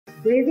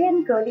Wavy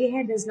and curly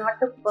hair does not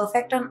look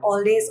perfect on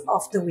all days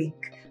of the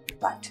week.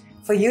 But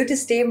for you to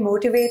stay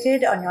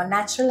motivated on your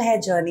natural hair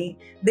journey,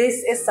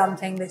 this is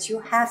something that you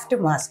have to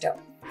master.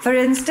 For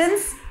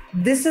instance,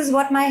 this is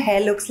what my hair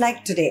looks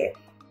like today.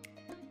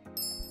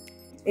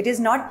 It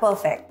is not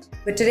perfect,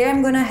 but today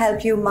I'm going to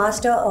help you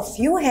master a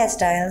few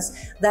hairstyles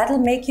that'll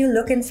make you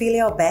look and feel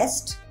your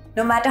best,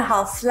 no matter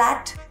how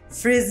flat,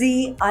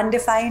 frizzy,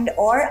 undefined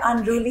or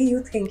unruly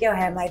you think your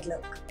hair might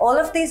look. All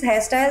of these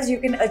hairstyles you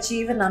can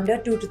achieve in under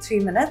 2 to 3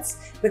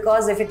 minutes,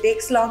 because if it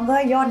takes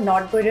longer, you're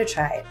not going to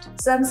try it.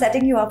 So I'm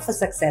setting you up for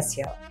success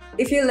here.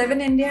 If you live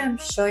in India, I'm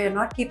sure you're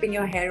not keeping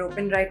your hair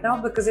open right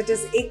now because it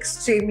is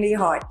extremely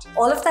hot.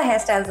 All of the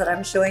hairstyles that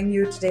I'm showing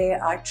you today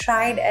are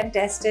tried and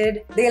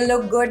tested. They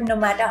look good no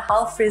matter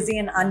how frizzy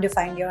and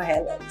undefined your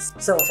hair looks.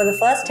 So for the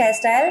first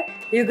hairstyle,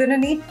 you're going to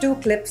need 2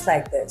 clips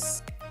like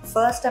this.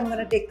 First, I'm going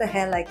to take the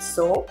hair like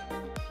so.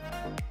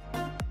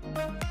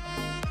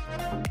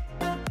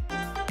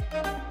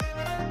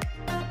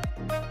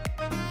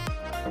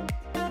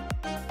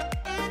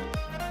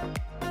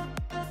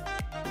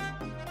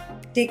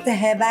 Take the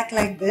hair back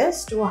like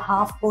this to a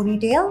half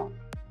ponytail.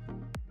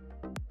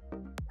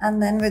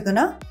 And then we're going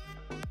to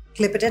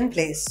clip it in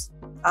place.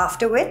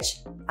 After which,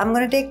 I'm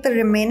going to take the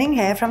remaining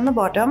hair from the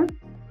bottom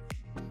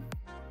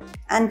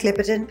and clip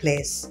it in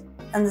place.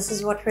 And this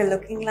is what we're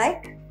looking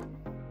like.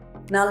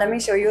 Now let me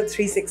show you a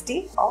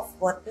 360 of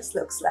what this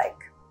looks like.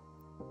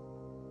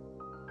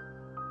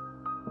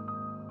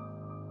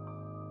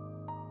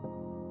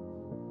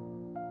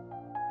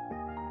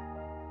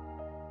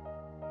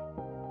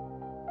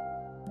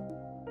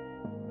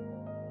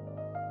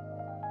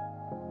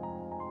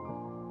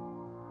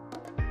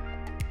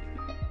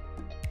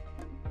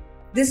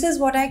 This is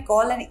what I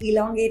call an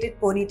elongated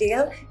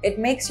ponytail. It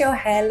makes your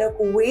hair look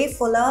way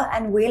fuller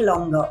and way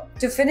longer.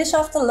 To finish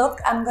off the look,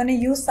 I'm going to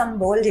use some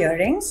bold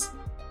earrings.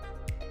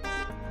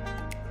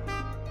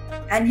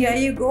 And here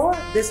you go,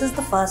 this is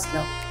the first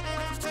look.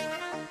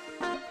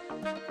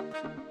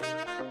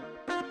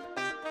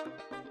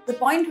 The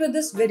point with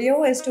this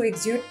video is to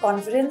exude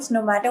confidence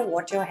no matter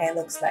what your hair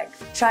looks like.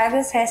 Try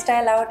this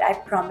hairstyle out, I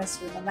promise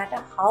you, no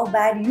matter how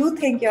bad you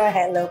think your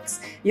hair looks,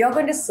 you're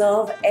going to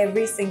serve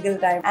every single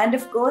time. And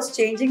of course,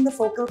 changing the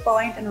focal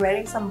point and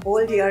wearing some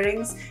bold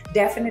earrings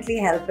definitely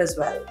help as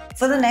well.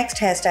 For the next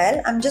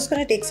hairstyle, I'm just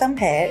going to take some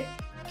hair,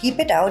 keep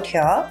it out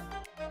here.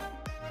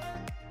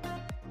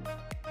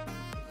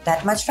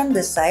 That much from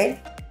this side,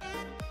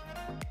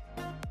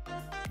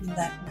 and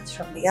that much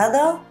from the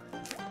other.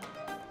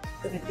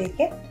 I'm going to take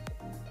it,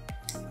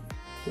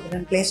 keep it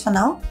in place for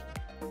now.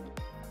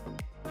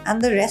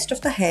 And the rest of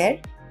the hair,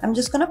 I'm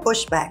just going to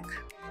push back.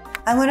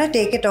 I'm going to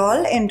take it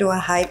all into a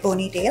high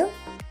ponytail,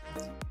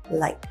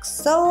 like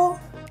so.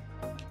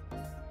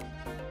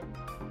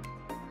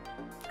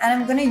 And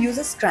I'm going to use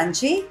a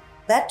scrunchie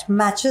that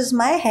matches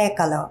my hair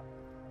color.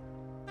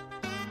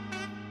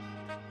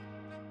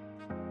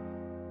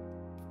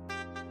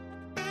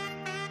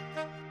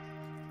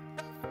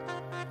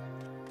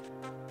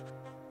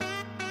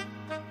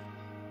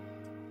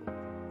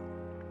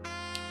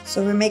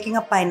 So we're making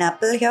a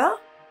pineapple here.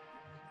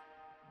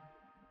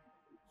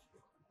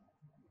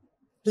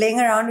 Playing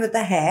around with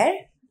the hair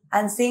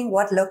and seeing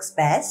what looks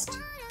best.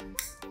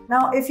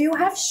 Now, if you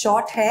have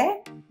short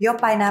hair, your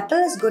pineapple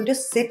is going to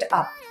sit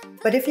up.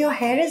 But if your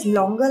hair is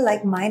longer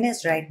like mine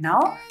is right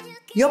now,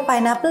 your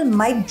pineapple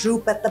might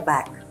droop at the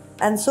back.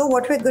 And so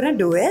what we're going to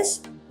do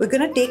is, we're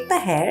going to take the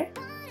hair,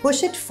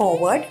 push it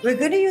forward. We're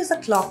going to use a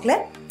claw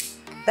clip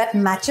that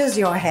matches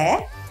your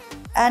hair.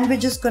 And we're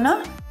just going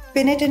to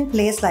pin it in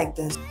place like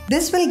this.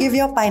 This will give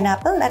your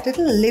pineapple that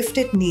little lift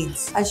it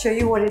needs. I'll show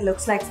you what it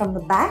looks like from the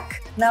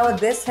back. Now with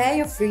this hair,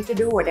 you're free to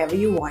do whatever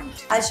you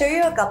want. I'll show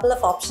you a couple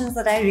of options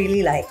that I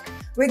really like.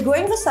 We're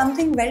going for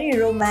something very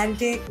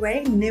romantic,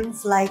 very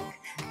nymph-like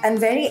and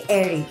very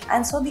airy.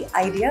 And so the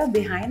idea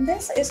behind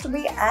this is to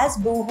be as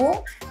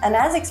boho and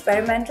as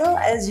experimental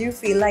as you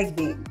feel like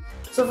being.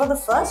 So for the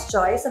first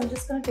choice, I'm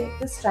just going to take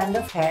this strand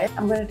of hair.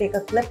 I'm going to take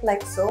a clip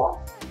like so,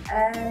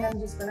 and I'm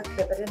just going to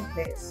clip it in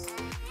place.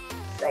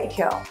 Right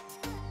here.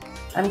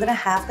 I'm going to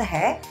have the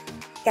hair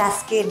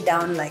cascade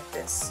down like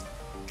this.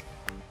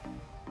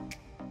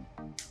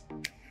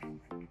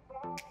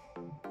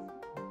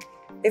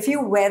 If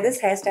you wear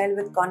this hairstyle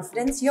with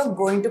confidence, you're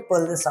going to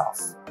pull this off.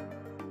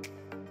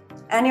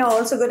 And you're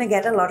also going to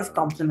get a lot of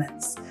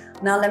compliments.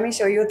 Now let me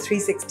show you a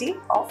 360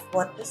 of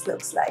what this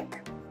looks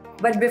like.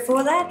 But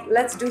before that,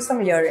 let's do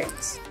some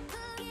earrings.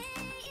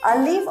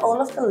 I'll leave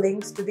all of the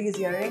links to these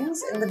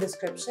earrings in the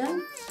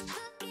description.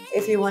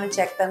 If you want to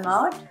check them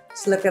out,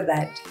 just look at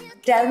that.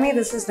 Tell me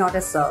this is not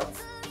a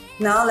serve.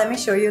 Now let me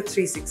show you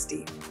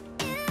 360.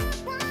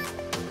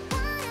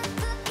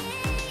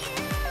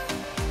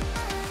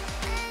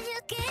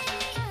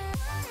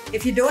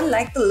 If you don't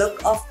like the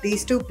look of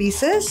these two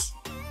pieces,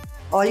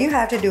 all you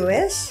have to do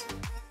is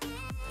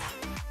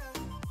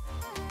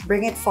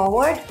bring it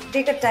forward,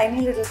 take a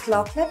tiny little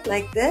claw clip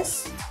like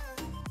this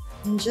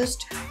and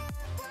just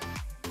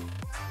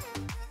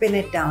pin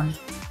it down.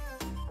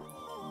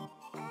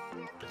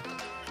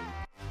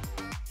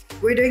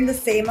 We're doing the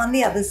same on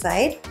the other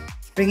side,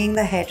 bringing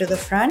the hair to the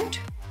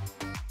front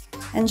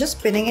and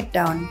just pinning it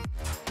down.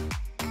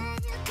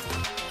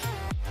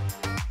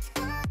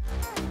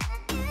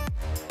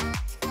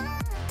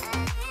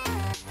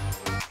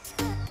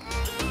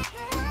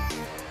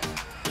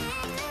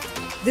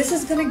 This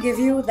is going to give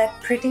you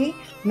that pretty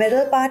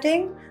middle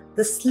parting,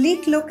 the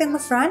sleek look in the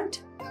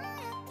front,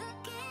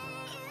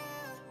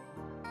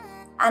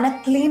 and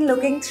a clean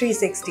looking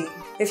 360.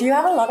 If you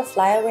have a lot of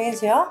flyaways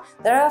here,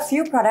 there are a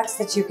few products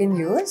that you can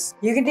use.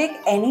 You can take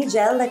any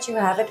gel that you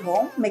have at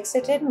home, mix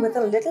it in with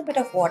a little bit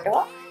of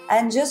water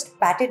and just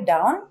pat it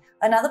down.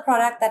 Another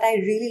product that I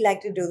really like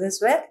to do this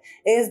with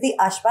is the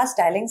Ashpa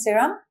Styling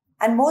Serum.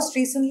 And most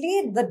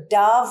recently, the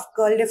Dove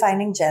Curl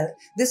Defining Gel.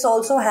 This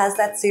also has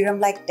that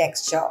serum-like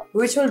texture,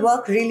 which will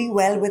work really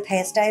well with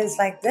hairstyles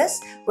like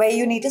this, where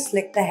you need to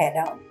slick the hair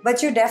down.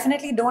 But you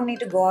definitely don't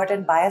need to go out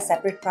and buy a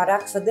separate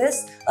product for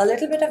this. A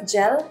little bit of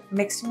gel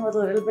mixed in with a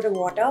little bit of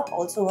water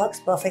also works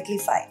perfectly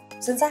fine.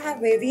 Since I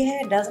have wavy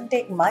hair, it doesn't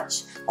take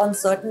much on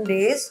certain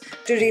days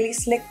to really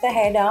slick the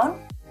hair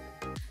down.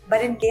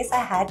 But in case I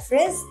had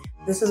frizz,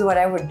 this is what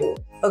I would do.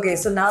 Okay,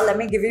 so now let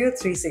me give you a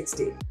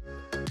 360.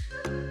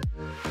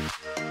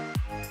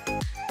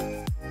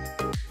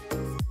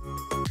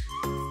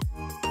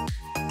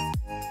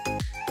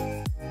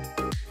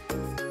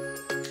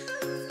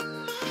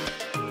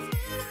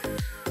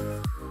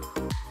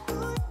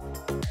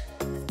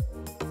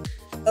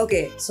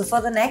 Okay, so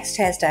for the next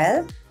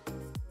hairstyle,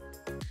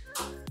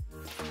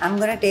 I'm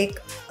gonna take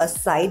a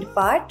side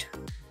part.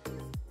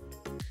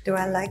 Do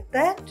I like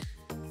that?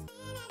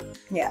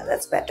 Yeah,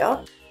 that's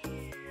better.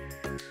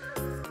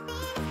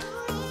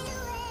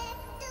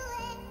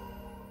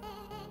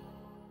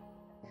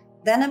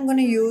 Then I'm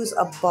gonna use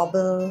a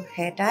bobble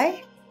hair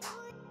tie.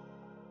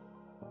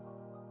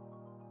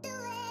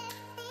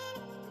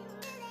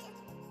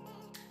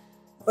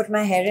 Put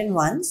my hair in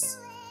once.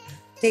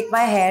 Take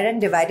my hair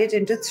and divide it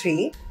into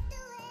 3.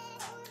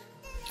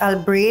 I'll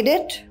braid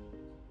it.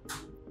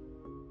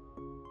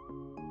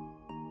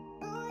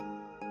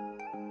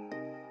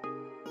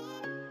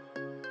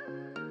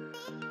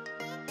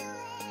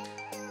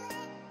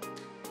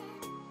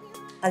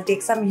 I'll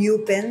take some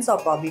U-pins or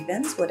bobby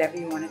pins, whatever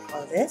you want to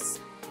call this.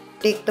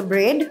 Take the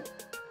braid.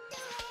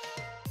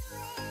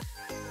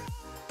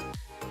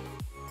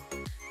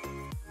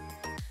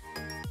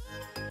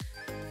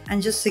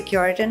 And just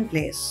secure it in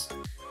place.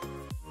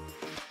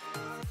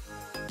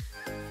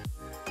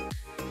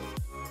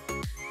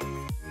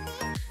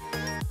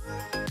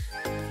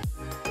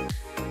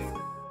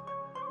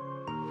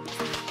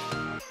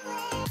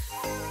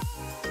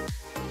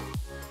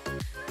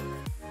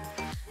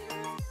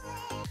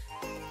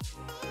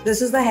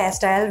 This is the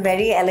hairstyle,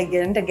 very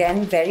elegant,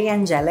 again very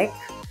angelic.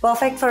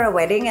 Perfect for a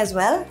wedding as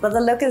well, but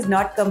the look is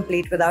not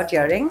complete without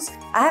earrings.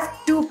 I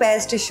have 2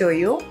 pairs to show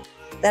you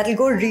that'll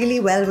go really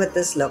well with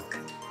this look.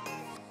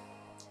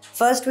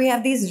 First, we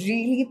have these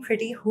really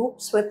pretty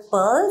hoops with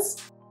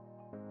pearls.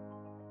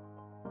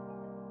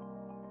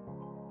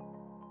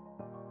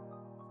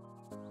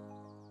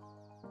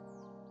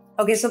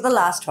 Okay, so the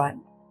last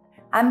one.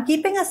 I'm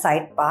keeping a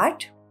side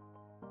part.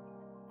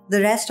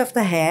 The rest of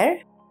the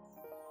hair,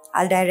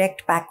 I'll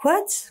direct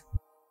backwards.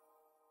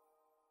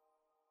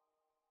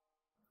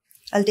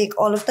 I'll take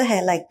all of the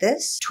hair like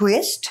this,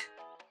 twist.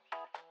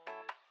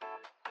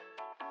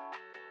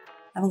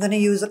 I'm going to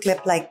use a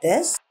clip like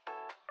this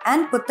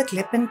and put the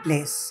clip in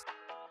place.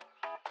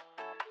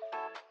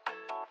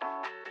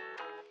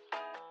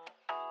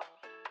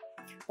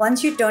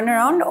 Once you turn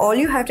around, all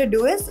you have to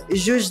do is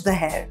zhuzh the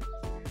hair.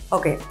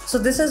 Okay, so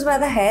this is where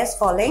the hair is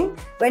falling.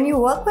 When you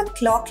work with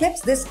claw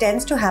clips, this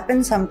tends to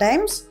happen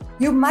sometimes.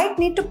 You might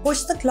need to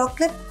push the claw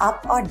clip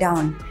up or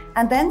down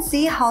and then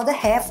see how the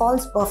hair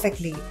falls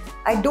perfectly.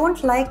 I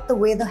don't like the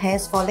way the hair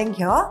is falling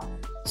here.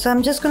 So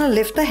I'm just going to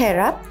lift the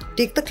hair up,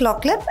 take the claw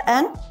clip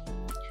and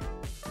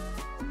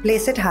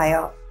place it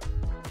higher.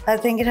 I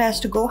think it has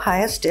to go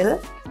higher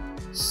still.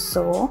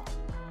 So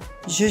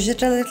zhuzh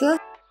it a little.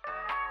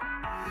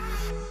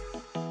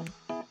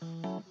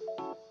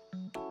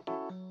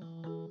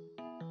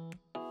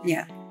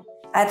 Yeah,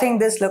 I think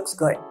this looks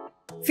good.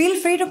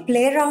 Feel free to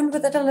play around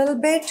with it a little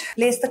bit.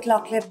 Place the claw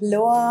clip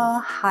lower,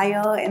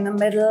 higher, in the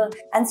middle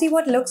and see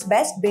what looks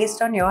best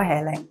based on your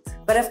hair length.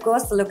 But of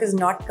course, the look is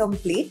not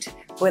complete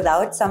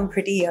without some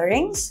pretty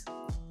earrings.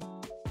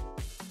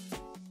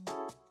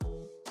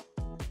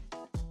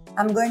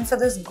 I'm going for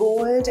this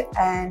gold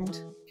and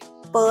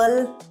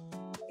pearl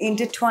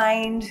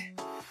intertwined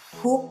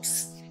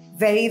hoops.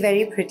 Very,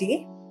 very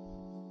pretty.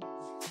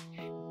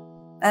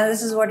 And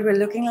this is what we're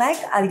looking like.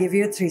 I'll give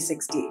you a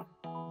 360.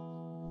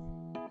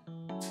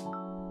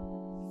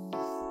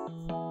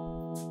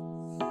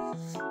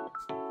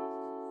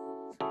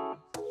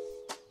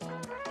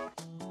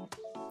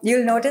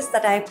 You'll notice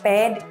that I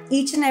paired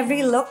each and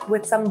every look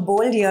with some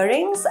bold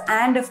earrings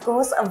and of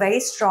course a very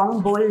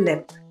strong bold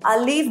lip.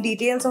 I'll leave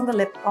details on the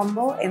lip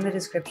combo in the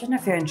description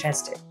if you're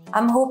interested.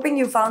 I'm hoping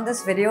you found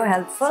this video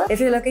helpful. If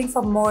you're looking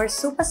for more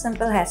super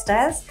simple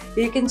hairstyles,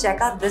 you can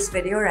check out this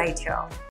video right here.